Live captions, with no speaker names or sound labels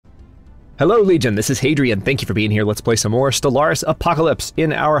Hello Legion, this is Hadrian. Thank you for being here. Let's play some more Stellaris Apocalypse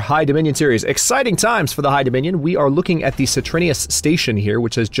in our High Dominion series. Exciting times for the High Dominion. We are looking at the STELLARIS station here,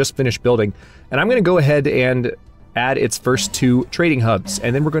 which has just finished building. And I'm going to go ahead and add its first 2 trading hubs.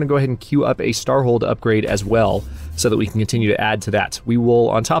 And then we're going to go ahead and queue up a Starhold upgrade as well, so that we can continue to add to that. We will,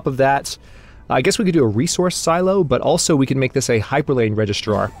 on top of that, I guess we could do a resource silo, but also we can make this a hyperlane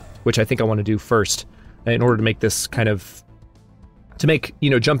registrar, which I think I want to do first, in order to make this kind of... to make, you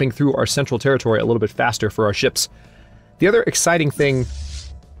know, jumping through our central territory a little bit faster for our ships. The other exciting thing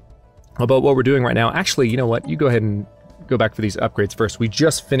about what we're doing right now, actually, you know what, you go ahead and go back for these upgrades first. We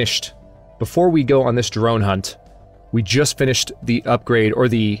just finished, before we go on this drone hunt, we just finished the upgrade, or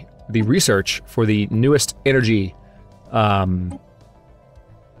the research for the newest energy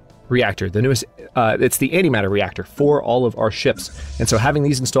reactor. The newest, it's the antimatter reactor for all of our ships. And so having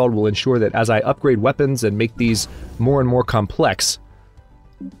these installed will ensure that as I upgrade weapons and make these more and more complex.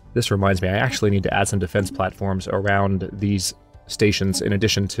 This reminds me, I actually need to add some defense platforms around these stations in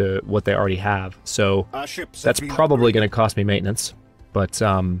addition to what they already have. So that's probably going to cost me maintenance. But,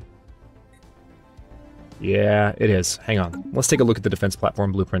 yeah, it is. Hang on. Let's take a look at the defense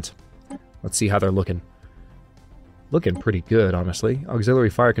platform blueprint. Let's see how they're looking. Looking pretty good, honestly. Auxiliary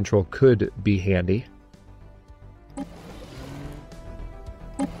fire control could be handy.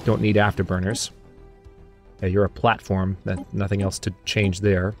 Don't need afterburners. Yeah, you're a platform. Nothing else to change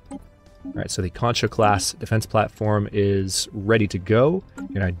there. Alright, so the Concha class defense platform is ready to go.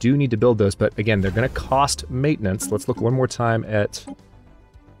 And I do need to build those, but again, they're going to cost maintenance. Let's look one more time at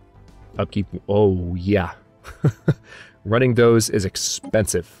upkeep. Oh, yeah. Running those is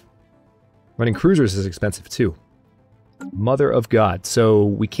expensive. Running cruisers is expensive, too. Mother of God. So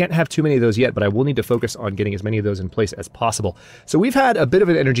we can't have too many of those yet, but I will need to focus on getting as many of those in place as possible. So we've had a bit of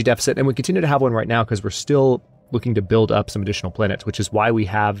an energy deficit, and we continue to have one right now because we're still looking to build up some additional planets, which is why we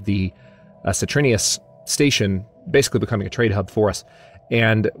have the STELLARIS station basically becoming a trade hub for us.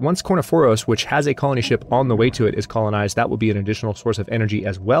 And once Corniforos, which has a colony ship on the way to it, is colonized, that will be an additional source of energy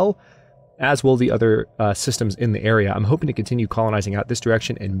as well, as will the other systems in the area. I'm hoping to continue colonizing out this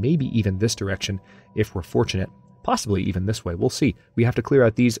direction and maybe even this direction if we're fortunate. Possibly even this way. We'll see. We have to clear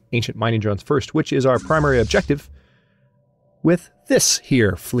out these ancient mining drones first, which is our primary objective with this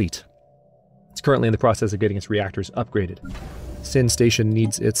here fleet. It's currently in the process of getting its reactors upgraded. Sin Station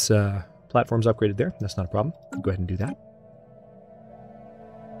needs its platforms upgraded there. That's not a problem. We'll go ahead and do that.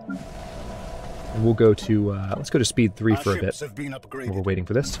 And we'll go to, let's go to speed 3 for a bit while we're waiting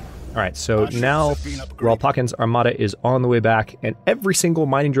for this. Alright, so now Ralpakin's armada is on the way back, and every single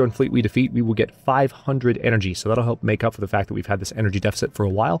mining drone fleet we defeat, we will get 500 energy, so that'll help make up for the fact that we've had this energy deficit for a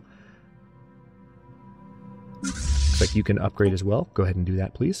while. Looks like you can upgrade as well. Go ahead and do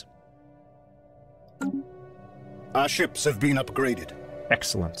that, please. Our ships have been upgraded.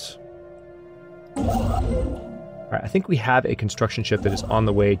 Excellent. Alright, I think we have a construction ship that is on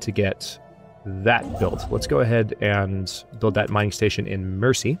the way to get that built. Let's go ahead and build that mining station in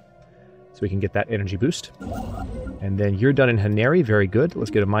Mercy so we can get that energy boost. And then you're done in Haneri. Very good.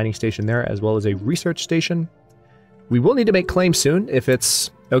 Let's get a mining station there as well as a research station. We will need to make claims soon if it's...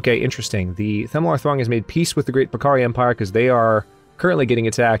 Okay, interesting. The Themlar Throng has made peace with the Great Bakari Empire because they are currently getting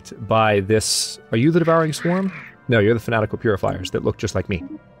attacked by this... Are you the Devouring Swarm? No, you're the Fanatical Purifiers that look just like me.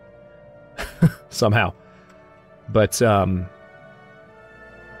 Somehow. But,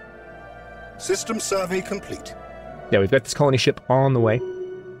 System survey complete. yeah, we've got this colony ship on the way.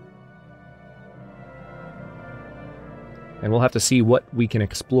 And we'll have to see what we can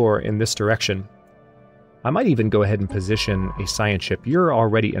explore in this direction. I might even go ahead and position a science ship. You're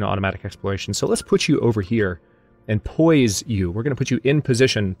already in automatic exploration, so let's put you over here and poise you. We're going to put you in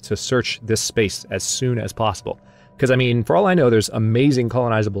position to search this space as soon as possible. Because, I mean, for all I know, there's amazing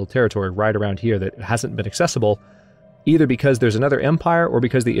colonizable territory right around here that hasn't been accessible, either because there's another empire or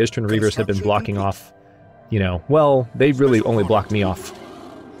because the Istran Reavers have been blocking off, you know, well, they really only blocked me off.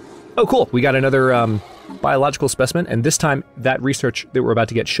 Oh, cool. We got another biological specimen, and this time that research that we're about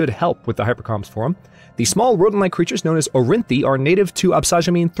to get should help with the Hypercoms Forum. The small rodent-like creatures known as Orinthi are native to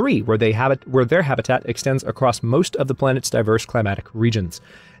Absajamine 3, where their habitat extends across most of the planet's diverse climatic regions.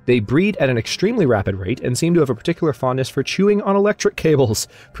 They breed at an extremely rapid rate and seem to have a particular fondness for chewing on electric cables.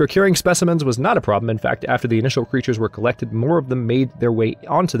 Procuring specimens was not a problem. In fact, after the initial creatures were collected, more of them made their way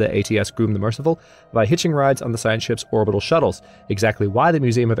onto the ATS Groom the Merciful by hitching rides on the science ship's orbital shuttles. Exactly why the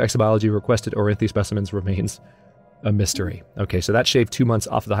Museum of Exobiology requested Orinthi specimens remains a mystery. Okay, so that shaved 2 months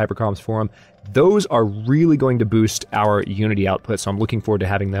off of the Hypercoms Forum. Those are really going to boost our Unity output, so I'm looking forward to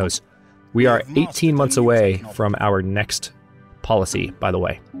having those. We are 18 months away from our next policy, by the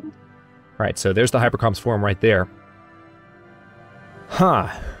way. Alright, so there's the Hypercoms Forum right there. Huh.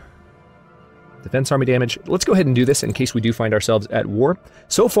 Defense army damage. Let's go ahead and do this in case we do find ourselves at war.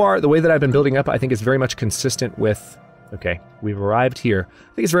 So far, the way that I've been building up, I think is very much consistent with... Okay, we've arrived here.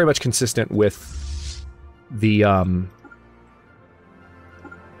 I think it's very much consistent with the...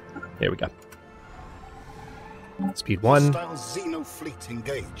 There we go. Speed 1.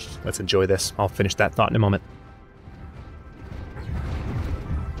 Let's enjoy this. I'll finish that thought in a moment.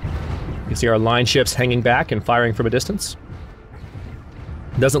 You can see our line ships hanging back and firing from a distance.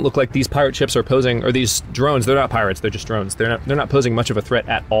 Doesn't look like these pirate ships are posing, or these drones, they're not pirates, they're just drones. They're not posing much of a threat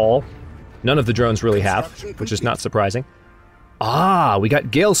at all. None of the drones really have, which is not surprising. Ah, we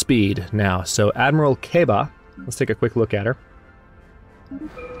got gale speed now. So Admiral Keba, let's take a quick look at her.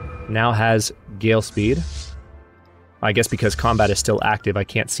 Now has gale speed. I guess because combat is still active, I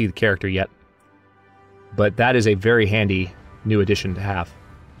can't see the character yet. But that is a very handy new addition to have.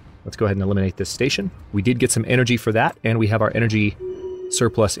 Let's go ahead and eliminate this station. We did get some energy for that, and we have our energy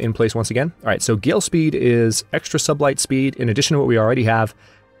surplus in place once again. All right, so gale speed is extra sublight speed in addition to what we already have,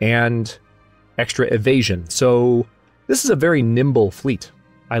 and extra evasion. So this is a very nimble fleet.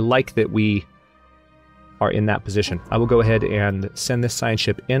 I like that we are in that position. I will go ahead and send this science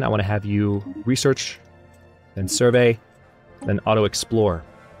ship in. I want to have you research, then survey, then auto-explore.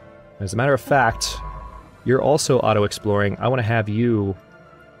 As a matter of fact, you're also auto-exploring. I want to have you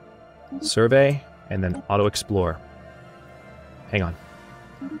survey, and then auto-explore. Hang on.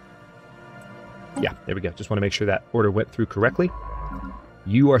 Yeah, there we go. Just want to make sure that order went through correctly.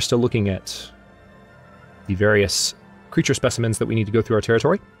 You are still looking at the various creature specimens that we need to go through our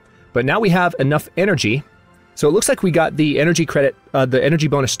territory. But now we have enough energy. So it looks like we got the energy credit, the energy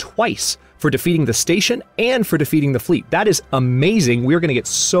bonus twice for defeating the station and for defeating the fleet. That is amazing. We're going to get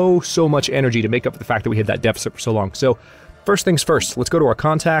so much energy to make up for the fact that we had that deficit for so long. So first things first, let's go to our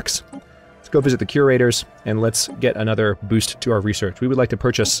contacts. Let's go visit the curators, and let's get another boost to our research. We would like to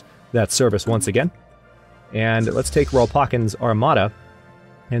purchase that service once again. And let's take Rolpakin's armada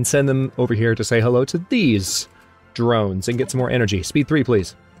and send them over here to say hello to these drones and get some more energy. Speed 3,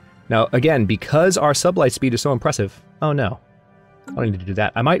 please. Now, again, because our sublight speed is so impressive... Oh, no. I don't need to do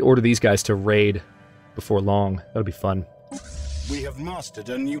that. I might order these guys to raid before long. That would be fun. We have mastered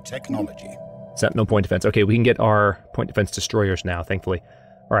a new technology. Set no point defense. Okay, we can get our point defense destroyers now, thankfully.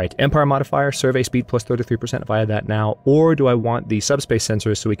 Alright, Empire modifier, survey speed plus 33% if I had that now. Or do I want the subspace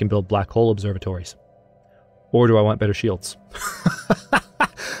sensors so we can build black hole observatories? Or do I want better shields?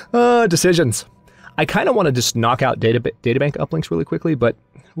 Decisions. I kind of want to just knock out databank uplinks really quickly, but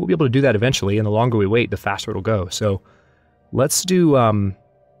we'll be able to do that eventually, and the longer we wait, the faster it'll go. So let's do,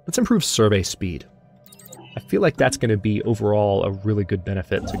 let's improve survey speed. I feel like that's going to be overall a really good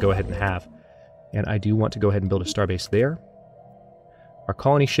benefit to go ahead and have. And I do want to go ahead and build a starbase there. Our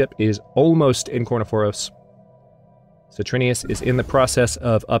colony ship is almost in Kornophoros. Citrinius is in the process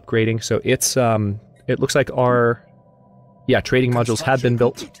of upgrading, so it's, it looks like our, trading modules have been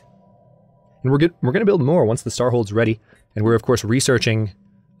built. And we're going to build more once the Starhold's ready. And we're, of course, researching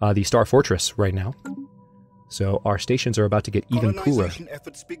the Star Fortress right now. So our stations are about to get even cooler.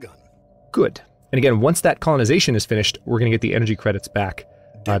 Good. And again, once that colonization is finished, we're going to get the energy credits back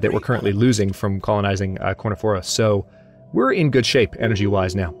that we're currently losing from colonizing Kornophoros. So we're in good shape,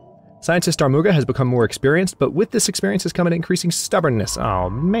 energy-wise, now. Scientist Armuga has become more experienced, but with this experience has come an increasing stubbornness. Oh,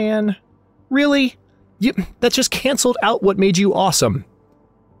 man. Really? That just canceled out what made you awesome.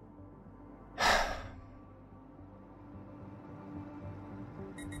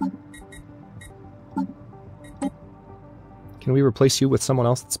 Can we replace you with someone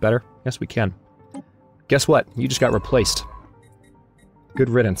else that's better? Yes, we can. Guess what? You just got replaced. Good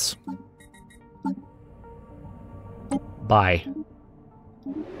riddance. Bye.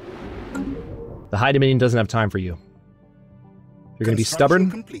 The High Dominion doesn't have time for you. If you're going to be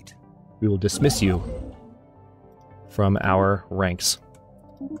stubborn, we will dismiss you from our ranks.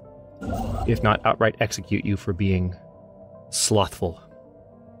 If not, outright execute you for being slothful.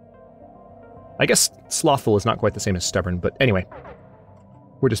 I guess slothful is not quite the same as stubborn, but anyway.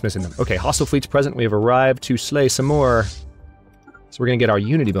 We're dismissing them. Okay, hostile fleets present. We have arrived to slay some more. So we're going to get our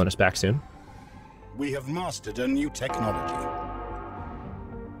unity bonus back soon. We have mastered a new technology.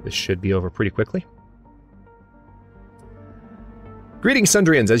 This should be over pretty quickly. Greetings,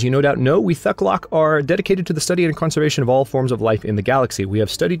 Sundrians. As you no doubt know, we Thuclock are dedicated to the study and conservation of all forms of life in the galaxy. We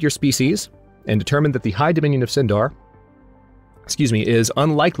have studied your species and determined that the High Dominion of Syndar, is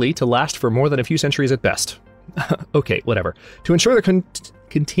unlikely to last for more than a few centuries at best. Okay, whatever. To ensure the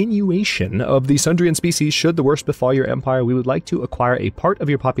continuation of the Sundrian species should the worst befall your empire, we would like to acquire a part of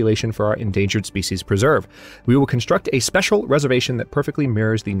your population for our endangered species preserve. We will construct a special reservation that perfectly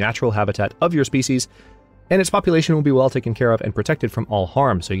mirrors the natural habitat of your species and its population will be well taken care of and protected from all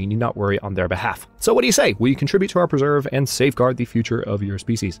harm, so you need not worry on their behalf. So what do you say? Will you contribute to our preserve and safeguard the future of your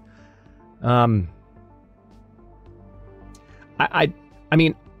species? I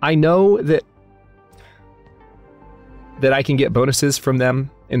mean, I know that I can get bonuses from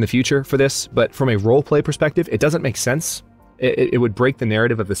them in the future for this, but from a roleplay perspective, it doesn't make sense. It would break the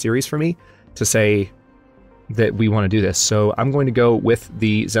narrative of the series for me to say that we want to do this. So I'm going to go with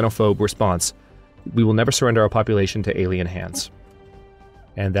the xenophobe response. We will never surrender our population to alien hands.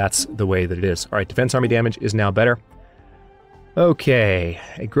 And that's the way that it is. All right, defense army damage is now better. Okay,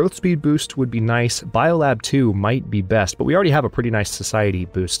 a growth speed boost would be nice. Biolab 2 might be best, but we already have a pretty nice society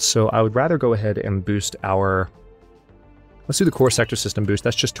boost, so I would rather go ahead and boost our... Let's do the core sector system boost.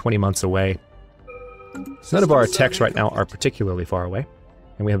 That's just 20 months away. None of our techs right now are particularly far away.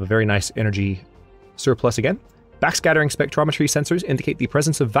 And we have a very nice energy surplus again. Backscattering spectrometry sensors indicate the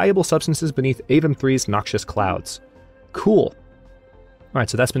presence of valuable substances beneath Avum 3's noxious clouds. Cool. Alright,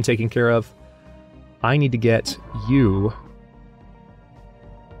 so that's been taken care of. I need to get you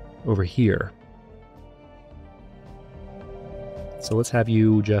over here. So let's have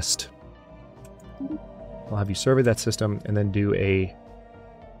you just... I'll have you survey that system and then do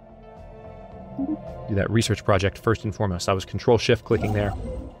that research project first and foremost. I was Control-Shift clicking there.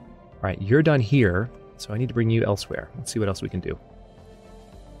 Alright, you're done here. So I need to bring you elsewhere. Let's see what else we can do.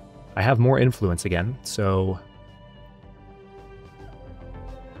 I have more influence again, so...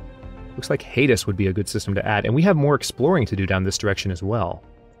 Looks like Hades would be a good system to add, and we have more exploring to do down this direction as well.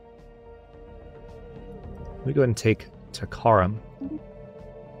 Let me go ahead and take Takaram.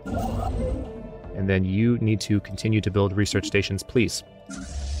 And then you need to continue to build research stations, please.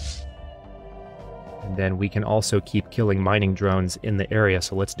 And then we can also keep killing mining drones in the area,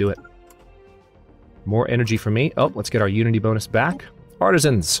 so let's do it. More energy for me. Oh, let's get our unity bonus back.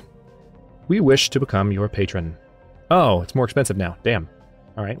 Artisans! We wish to become your patron. Oh, it's more expensive now. Damn.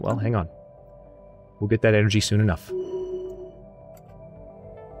 Alright, well, hang on. We'll get that energy soon enough.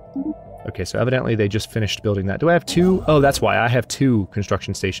 Okay, so evidently they just finished building that. Do I have two? Oh, that's why. I have two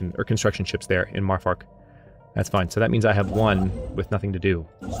construction stations, or construction ships there in Marfark. That's fine. So that means I have one with nothing to do.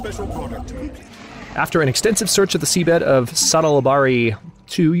 Special product complete. After an extensive search of the seabed of Sadalabari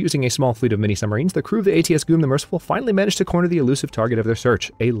 2 using a small fleet of mini-submarines, the crew of the ATS Goom the Merciful finally managed to corner the elusive target of their search,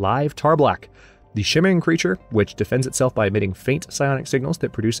 a live Tarblack. The shimmering creature, which defends itself by emitting faint psionic signals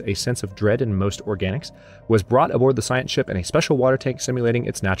that produce a sense of dread in most organics, was brought aboard the science ship in a special water tank simulating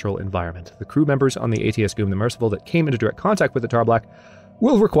its natural environment. The crew members on the ATS Goom the Merciful that came into direct contact with the Tarblack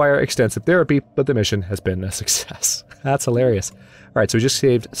will require extensive therapy, but the mission has been a success. That's hilarious. Alright, so we just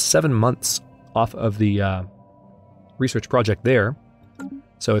saved 7 months off of the research project there.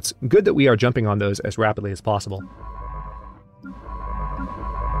 So it's good that we are jumping on those as rapidly as possible.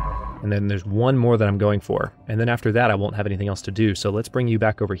 And then there's one more that I'm going for. And then after that, I won't have anything else to do. So let's bring you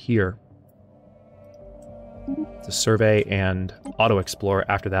back over here to survey and auto-explore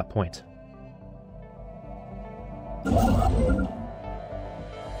after that point.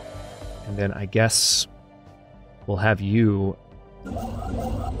 And then I guess we'll have you...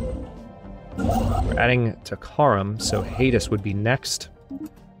 We're adding Takaram, so Hades would be next.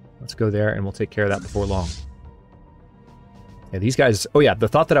 Let's go there and we'll take care of that before long. Yeah, these guys... Oh yeah, the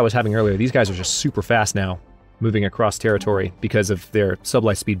thought that I was having earlier, these guys are just super fast now, moving across territory because of their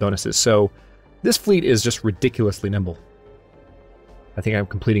sublight speed bonuses. So this fleet is just ridiculously nimble. I think I'm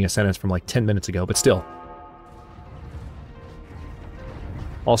completing a sentence from like 10 minutes ago, but still.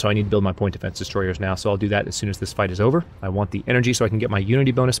 Also, I need to build my point defense destroyers now, so I'll do that as soon as this fight is over. I want the energy so I can get my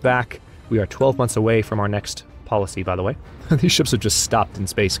unity bonus back. We are 12 months away from our next policy, by the way. These ships have just stopped in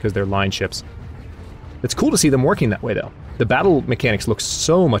space because they're line ships. It's cool to see them working that way, though. The battle mechanics look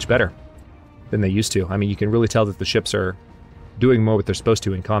so much better than they used to. I mean, you can really tell that the ships are doing more what they're supposed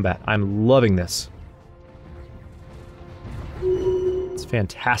to in combat. I'm loving this. It's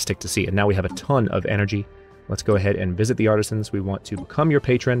fantastic to see. And now we have a ton of energy. Let's go ahead and visit the artisans. We want to become your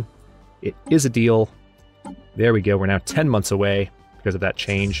patron. It is a deal. There we go. We're now 10 months away because of that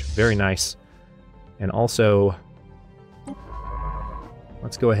change. Very nice. And also,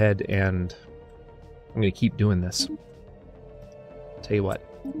 let's go ahead and I'm going to keep doing this. Tell you what,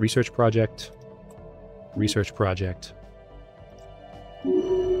 research project, research project.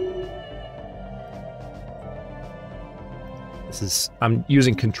 This is, I'm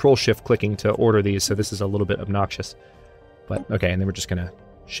using Control-Shift clicking to order these, so this is a little bit obnoxious. But, okay, and then we're just going to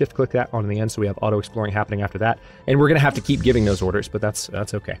shift-click that on the end, so we have auto-exploring happening after that. And we're going to have to keep giving those orders, but that's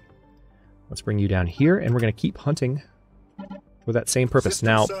okay. Let's bring you down here, and we're going to keep hunting for that same purpose.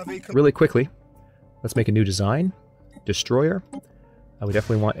 Now, really quickly, let's make a new design. Destroyer. We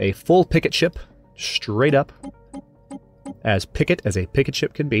definitely want a full picket ship, straight up as picket as a picket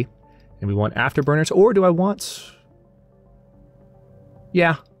ship can be. And we want afterburners, or do I want...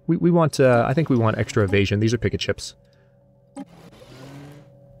 Yeah, we want, I think we want extra evasion. These are picket ships.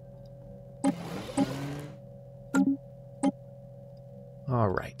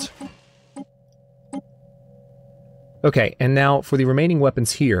 Alright. Okay, and now for the remaining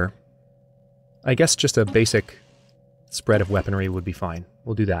weapons here, I guess just a basic spread of weaponry would be fine.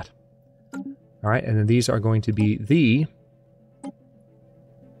 We'll do that. Alright, and then these are going to be the...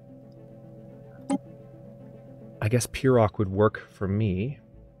 I guess Pirok would work for me,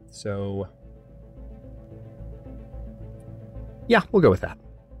 so... Yeah, we'll go with that.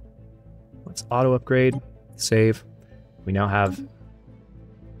 Let's auto-upgrade, save. We now have...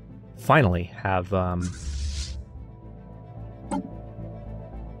 Finally have,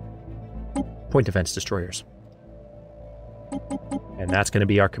 point defense destroyers. And that's going to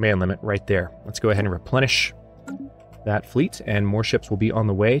be our command limit right there. Let's go ahead and replenish that fleet, and more ships will be on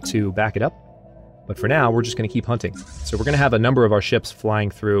the way to back it up. But for now, we're just going to keep hunting. So we're going to have a number of our ships flying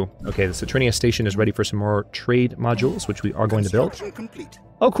through. Okay, the Saturnia station is ready for some more trade modules, which we are going to build.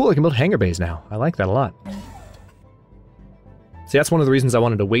 Oh, cool, I can build hangar bays now. I like that a lot. See, that's one of the reasons I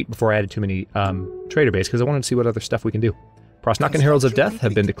wanted to wait before I added too many trader bays, because I wanted to see what other stuff we can do. Prosnakan Heralds of Death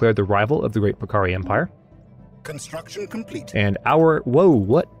have been declared the rival of the Great Pakari Empire. Construction complete. And our... Whoa,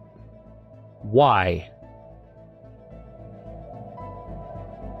 what? Why?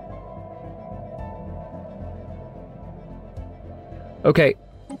 Okay,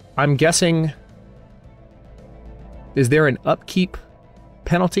 I'm guessing... Is there an upkeep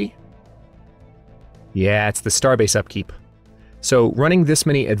penalty? Yeah, it's the Starbase upkeep. So running this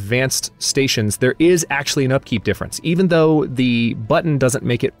many advanced stations, there is actually an upkeep difference, even though the button doesn't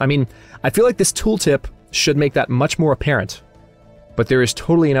make it... I mean, I feel like this tooltip should make that much more apparent, but there is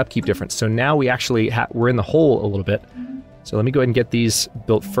totally an upkeep difference. So now we actually we're in the hole a little bit. So let me go ahead and get these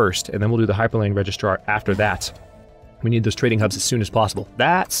built first, and then we'll do the Hyperlane Registrar after that. We need those trading hubs as soon as possible.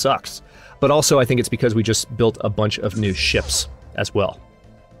 That sucks. But also I think it's because we just built a bunch of new ships as well.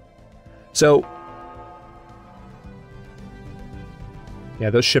 So... yeah,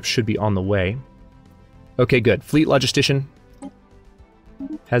 those ships should be on the way. Okay, good. Fleet Logistician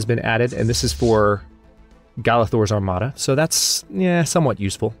has been added, and this is for Galathor's Armada, so that's, yeah, somewhat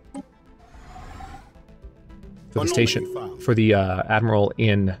useful. For the station, for the Admiral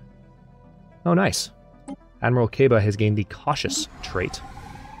in... Oh, nice. Admiral Keba has gained the Cautious trait.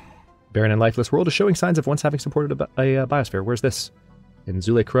 Barren and Lifeless World is showing signs of once having supported a biosphere. Where's this? In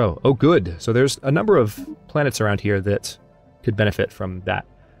Zule Crow. Oh, good. So there's a number of planets around here that could benefit from that,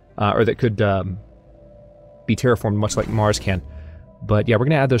 or that could be terraformed much like Mars can. But yeah, we're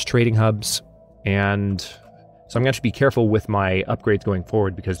going to add those trading hubs, and so I'm going to have to be careful with my upgrades going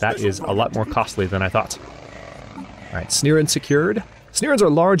forward, because that is a lot more costly than I thought. Alright, Sneerin secured. Sneerins are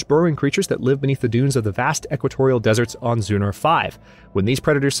large, burrowing creatures that live beneath the dunes of the vast equatorial deserts on Zunar 5. When these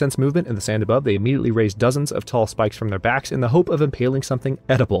predators sense movement in the sand above, they immediately raise dozens of tall spikes from their backs in the hope of impaling something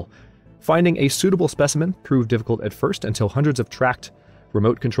edible. Finding a suitable specimen proved difficult at first, until hundreds of tracked,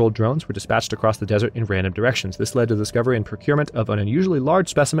 remote-controlled drones were dispatched across the desert in random directions. This led to the discovery and procurement of an unusually large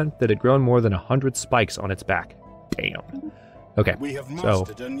specimen that had grown more than 100 spikes on its back. Damn. Okay, We have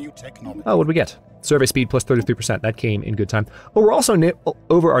mastered a new technology. oh, what did we get? Survey speed plus 33%. That came in good time. Oh, we're also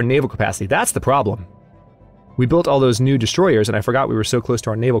over our naval capacity. That's the problem. We built all those new destroyers, and I forgot we were so close to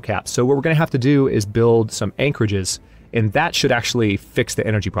our naval cap. So what we're going to have to do is build some anchorages, and that should actually fix the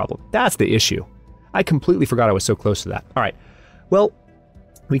energy problem. That's the issue. I completely forgot I was so close to that. All right. Well,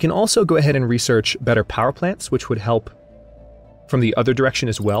 we can also go ahead and research better power plants, which would help from the other direction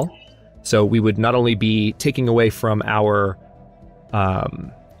as well. So we would not only be taking away from our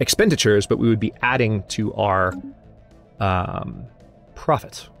expenditures, but we would be adding to our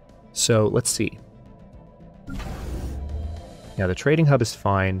profit. So let's see. Yeah, the trading hub is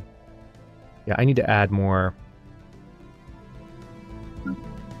fine. Yeah, I need to add more.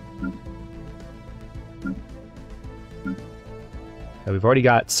 Yeah, we've already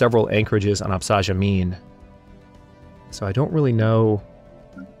got several anchorages on Absaj Amin, so I don't really know.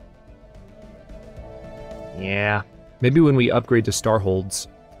 Yeah, maybe when we upgrade to Starholds.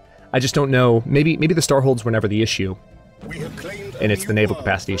 I just don't know. Maybe the Starholds were never the issue, and it's the naval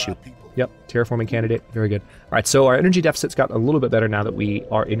capacity issue. Yep, terraforming candidate. Very good. All right, so our energy deficit's got a little bit better now that we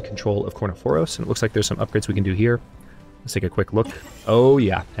are in control of Kornophoros, and it looks like there's some upgrades we can do here. Let's take a quick look. Oh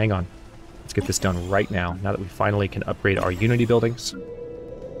yeah, hang on. Let's get this done right now that we finally can upgrade our Unity buildings.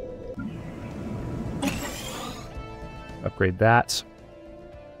 Upgrade that.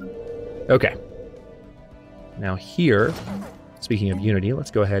 Okay. Now here, speaking of Unity,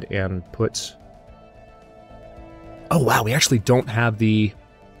 let's go ahead and put Oh wow, we actually don't have the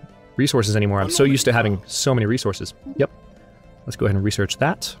resources anymore. I'm so used to having so many resources. Yep. Let's go ahead and research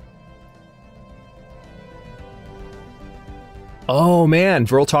that. Oh man,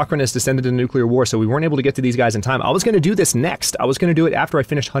 Verl-Tokrin has descended into nuclear war, so we weren't able to get to these guys in time. I was going to do this next. I was going to do it after I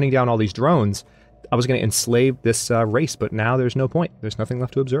finished hunting down all these drones. I was going to enslave this race, but now there's no point. There's nothing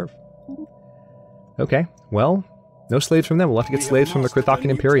left to observe. Okay, well, no slaves from them. We'll have to get slaves from the Krithakian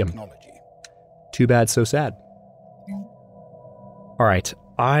Imperium. Too bad, so sad. Alright,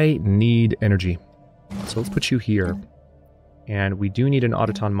 I need energy. So let's put you here. And we do need an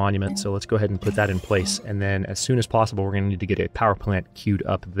autoton monument, so let's go ahead and put that in place. And then as soon as possible, we're going to need to get a power plant queued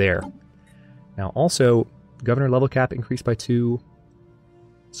up there. Now also, governor level cap increased by 2,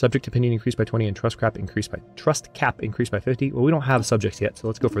 subject opinion increased by 20, and trust cap increased by 50. Well, we don't have subjects yet, so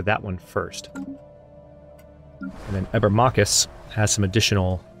let's go for that one first. And then Ebermachus has some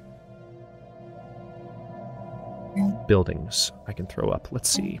additional buildings I can throw up. Let's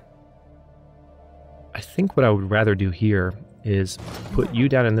see. I think what I would rather do here is put you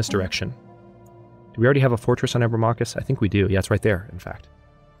down in this direction. Do we already have a fortress on Ebermachus? I think we do. Yeah, it's right there, in fact.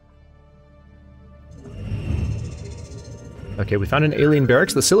 Okay, we found an alien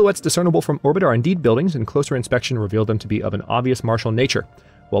barracks. The silhouettes discernible from orbit are indeed buildings, and closer inspection revealed them to be of an obvious martial nature.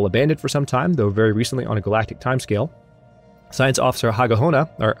 While abandoned for some time, though very recently on a galactic timescale, Science Officer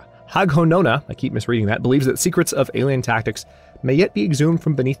Haghonona, I keep misreading that, believes that secrets of alien tactics may yet be exhumed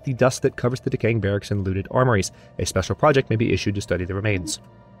from beneath the dust that covers the decaying barracks and looted armories. A special project may be issued to study the remains.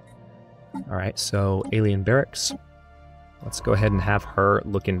 Alright, so alien barracks. Let's go ahead and have her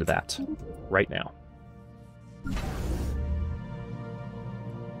look into that right now.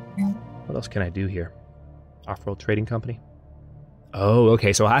 What else can I do here? Off-world trading company? Oh,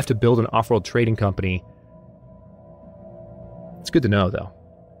 okay, so I have to build an off-world trading company. It's good to know, though,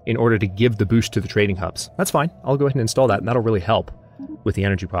 in order to give the boost to the trading hubs. That's fine. I'll go ahead and install that, and that'll really help with the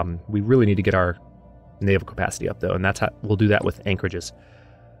energy problem. We really need to get our naval capacity up, though, and that's how we'll do that with anchorages.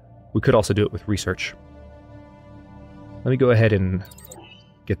 We could also do it with research. Let me go ahead and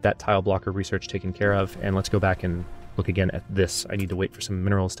get that tile blocker research taken care of, and let's go back and look again at this. I need to wait for some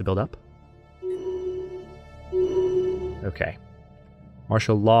minerals to build up. Okay.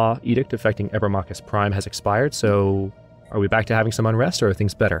 Martial law edict affecting Ebermachus Prime has expired, so are we back to having some unrest, or are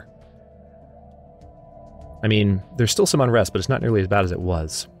things better? I mean, there's still some unrest, but it's not nearly as bad as it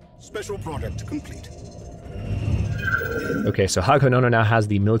was. Special project complete. Okay, so Haghonona now has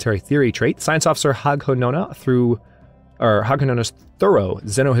the military theory trait. Science Officer Haghonona, Haghonona's thorough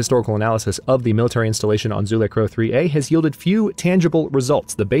xenohistorical analysis of the military installation on Zule Crow 3A has yielded few tangible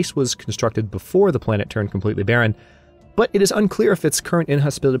results. The base was constructed before the planet turned completely barren, but it is unclear if its current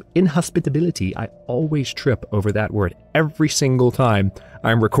inhospitability, I always trip over that word every single time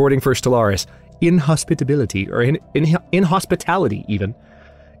I'm recording for Stellaris, inhospitability, or inhospitality even,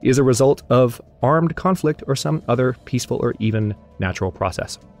 is a result of armed conflict or some other peaceful or even natural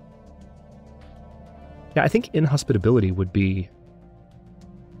process. Yeah, I think inhospitability would be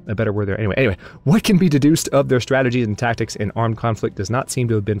a better word there. Anyway, what can be deduced of their strategies and tactics in armed conflict does not seem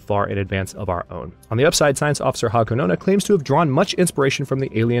to have been far in advance of our own. On the upside, Science Officer Haghonona claims to have drawn much inspiration from the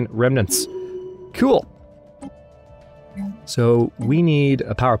alien remnants. Cool. So we need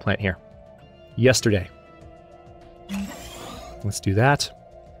a power plant here. Yesterday. Let's do that.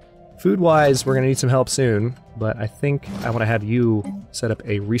 Food-wise, we're going to need some help soon, but I think I want to have you set up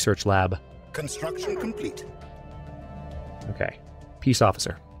a research lab. Construction complete. Okay. Peace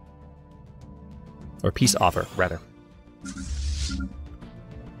officer. Or peace offer, rather.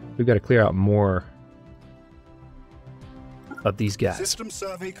 We've got to clear out more of these guys. System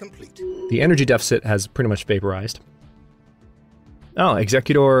survey complete. The energy deficit has pretty much vaporized. Oh,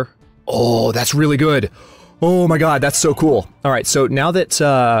 Executor. Oh, that's really good. Oh my god, that's so cool. Alright, so now that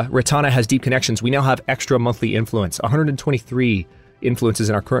Ratana has deep connections, we now have extra monthly influence. 123 influences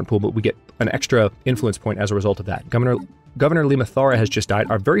in our current pool, but we get an extra influence point as a result of that. Governor Limathara has just died.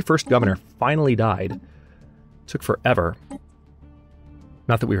 Our very first governor finally died. Took forever.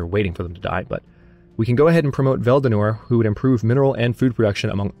 Not that we were waiting for them to die, but we can go ahead and promote Veldanur, who would improve mineral and food production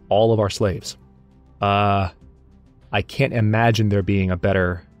among all of our slaves. I can't imagine there being a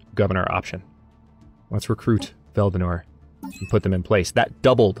better governor option. Let's recruit Veldanur and put them in place. That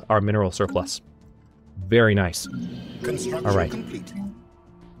doubled our mineral surplus. Very nice. All right. Complete.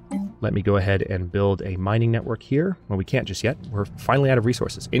 Let me go ahead and build a mining network here. Well, we can't just yet. We're finally out of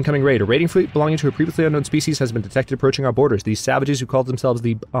resources. Incoming raid. A raiding fleet belonging to a previously unknown species has been detected approaching our borders. These savages who called themselves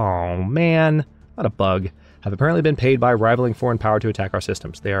the... Oh, man. Not a bug. Have apparently been paid by a rivaling foreign power to attack our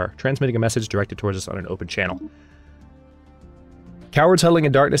systems. They are transmitting a message directed towards us on an open channel. Cowards huddling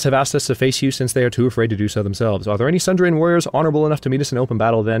in darkness have asked us to face you since they are too afraid to do so themselves. Are there any Sunderian warriors honorable enough to meet us in open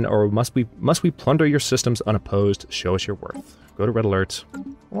battle then, or must we plunder your systems unopposed? Show us your worth. Go to red alert.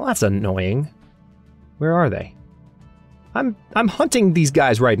 Well, that's annoying. Where are they? I'm hunting these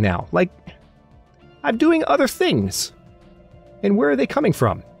guys right now. Like, I'm doing other things. And where are they coming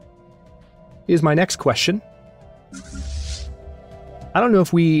from? Is my next question. I don't know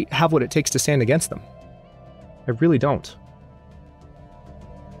if we have what it takes to stand against them. I really don't.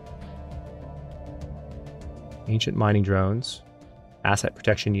 Ancient mining drones. Asset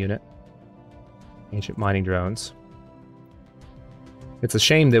protection unit. Ancient mining drones. It's a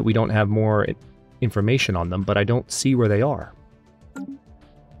shame that we don't have more information on them, but I don't see where they are.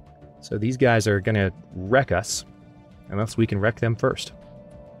 So these guys are going to wreck us, unless we can wreck them first.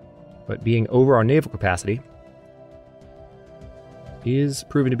 But being over our naval capacity is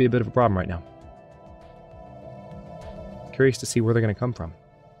proving to be a bit of a problem right now. Curious to see where they're going to come from.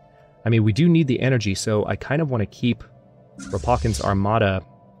 I mean, we do need the energy, so I kind of want to keep Rapalkin's armada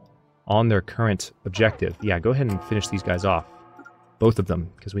on their current objective. Yeah, go ahead and finish these guys off. Both of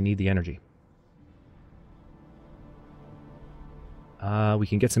them, because we need the energy. We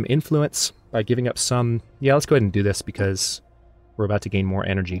can get some influence by giving up some... Yeah, let's go ahead and do this, because we're about to gain more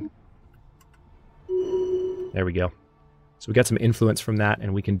energy. There we go. So we got some influence from that,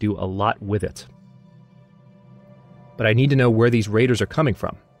 and we can do a lot with it. But I need to know where these raiders are coming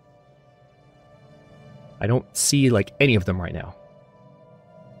from. I don't see, like, any of them right now.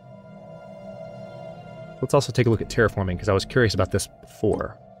 Let's also take a look at terraforming, because I was curious about this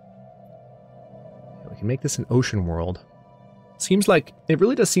before. We can make this an ocean world. Seems like, it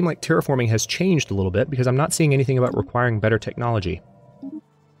really does seem like terraforming has changed a little bit, because I'm not seeing anything about requiring better technology.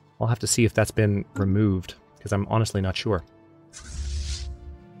 I'll have to see if that's been removed, because I'm honestly not sure.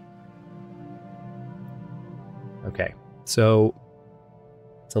 Okay, so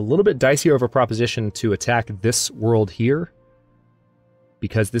it's a little bit dicier of a proposition to attack this world here,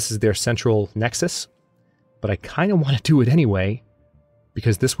 because this is their central nexus, but I kind of want to do it anyway,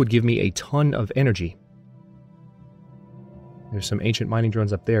 because this would give me a ton of energy. There's some ancient mining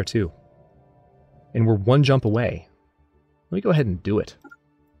drones up there, too. And we're one jump away. Let me go ahead and do it.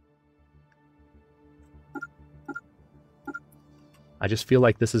 I just feel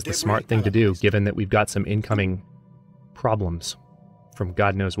like this is the smart thing to do, given that we've got some incoming problems from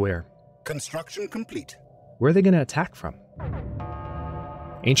God knows where. Construction complete. Where are they going to attack from?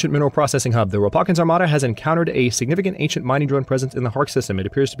 Ancient Mineral Processing Hub. The Rapalkin's Armada has encountered a significant ancient mining drone presence in the Hark system. It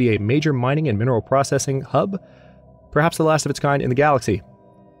appears to be a major mining and mineral processing hub, perhaps the last of its kind in the galaxy.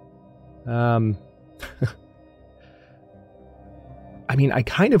 I mean, I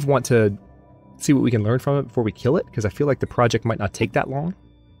kind of want to see what we can learn from it before we kill it, because I feel like the project might not take that long.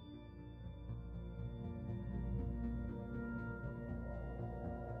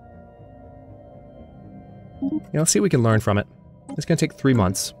 Yeah, let's see what we can learn from it. It's going to take 3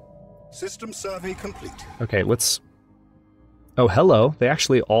 months. System survey complete. Okay, let's... Oh, hello. They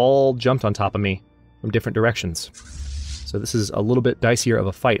actually all jumped on top of me from different directions. So this is a little bit dicier of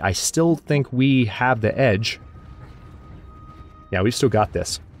a fight. I still think we have the edge. Yeah, we've still got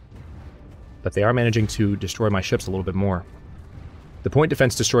this. But they are managing to destroy my ships a little bit more. The point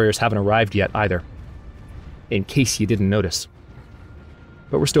defense destroyers haven't arrived yet either, in case you didn't notice.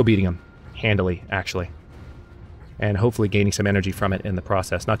 But we're still beating them. Handily, actually. And hopefully gaining some energy from it in the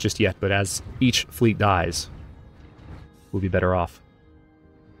process. Not just yet, but as each fleet dies, we'll be better off.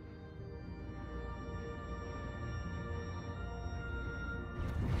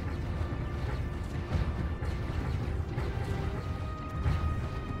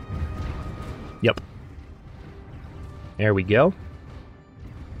 Yep. There we go.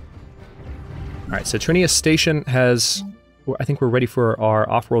 Alright, so Trinius Station has... I think we're ready for our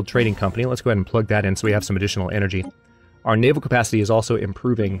off-world trading company. Let's go ahead and plug that in so we have some additional energy. Our naval capacity is also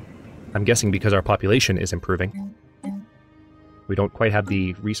improving, I'm guessing because our population is improving. We don't quite have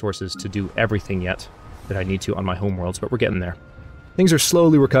the resources to do everything yet that I need to on my homeworlds, but we're getting there. Things are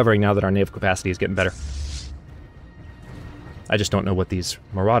slowly recovering now that our naval capacity is getting better. I just don't know what these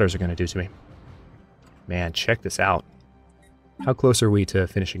marauders are going to do to me. Man, check this out. How close are we to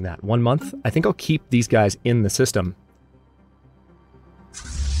finishing that? 1 month? I think I'll keep these guys in the system.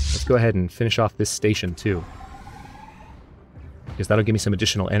 Let's go ahead and finish off this station, too. Because that'll give me some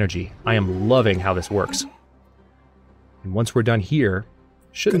additional energy. I am loving how this works. And once we're done here,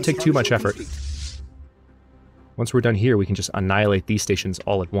 shouldn't take too much effort. Once we're done here, we can just annihilate these stations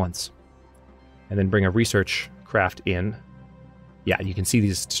all at once. And then bring a research craft in. Yeah, you can see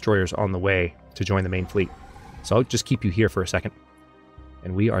these destroyers on the way to join the main fleet. So I'll just keep you here for a second.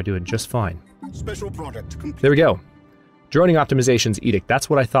 And we are doing just fine. Special product complete. There we go. Droning Optimization's edict. That's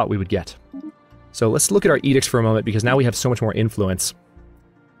what I thought we would get. So let's look at our edicts for a moment, because now we have so much more influence.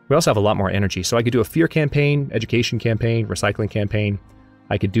 We also have a lot more energy. So I could do a fear campaign, education campaign, recycling campaign.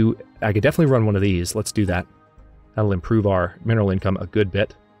 I could definitely run one of these. Let's do that. That'll improve our mineral income a good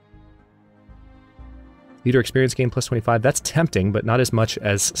bit. Leader experience gain plus 25. That's tempting, but not as much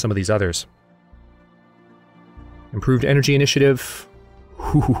as some of these others. Improved energy initiative.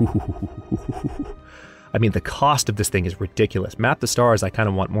 I mean, the cost of this thing is ridiculous. Map the stars I kind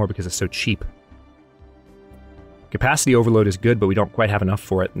of want more because it's so cheap. Capacity overload is good, but we don't quite have enough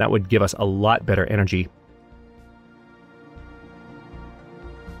for it. And that would give us a lot better energy.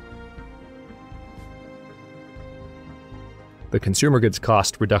 The consumer goods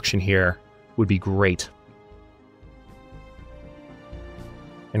cost reduction here would be great.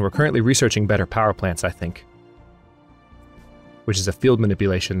 And we're currently researching better power plants, I think. Which is a field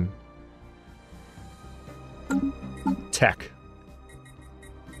manipulation tech.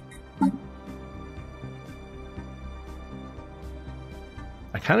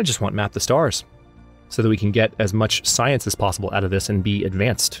 I kind of just want Map the Stars, so that we can get as much science as possible out of this and be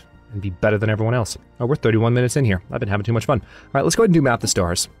advanced, and be better than everyone else. Oh, we're 31 minutes in here. I've been having too much fun. Alright, let's go ahead and do Map the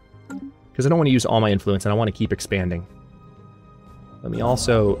Stars. Because I don't want to use all my influence, and I want to keep expanding. Let me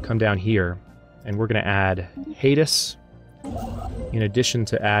also come down here, and we're going to add Hades, in addition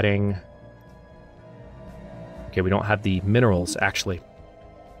to adding... Okay, we don't have the minerals, actually.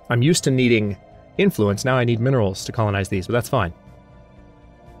 I'm used to needing influence, now I need minerals to colonize these, but that's fine.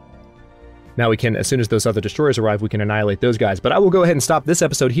 Now we can, as soon as those other destroyers arrive, we can annihilate those guys. But I will go ahead and stop this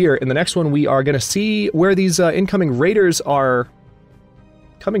episode here. In the next one, we are going to see where these incoming raiders are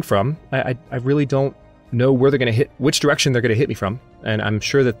coming from. I really don't know where they're going to hit, which direction they're going to hit me from. And I'm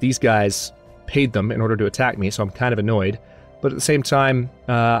sure that these guys paid them in order to attack me, so I'm kind of annoyed. But at the same time,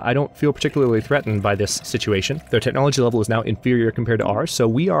 I don't feel particularly threatened by this situation. Their technology level is now inferior compared to ours, so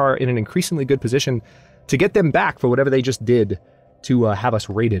we are in an increasingly good position to get them back for whatever they just did to have us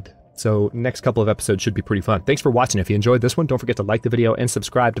raided. So next couple of episodes should be pretty fun. Thanks for watching. If you enjoyed this one, don't forget to like the video and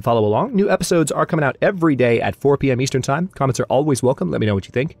subscribe to follow along. New episodes are coming out every day at 4 p.m. Eastern Time. Comments are always welcome. Let me know what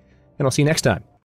you think, and I'll see you next time.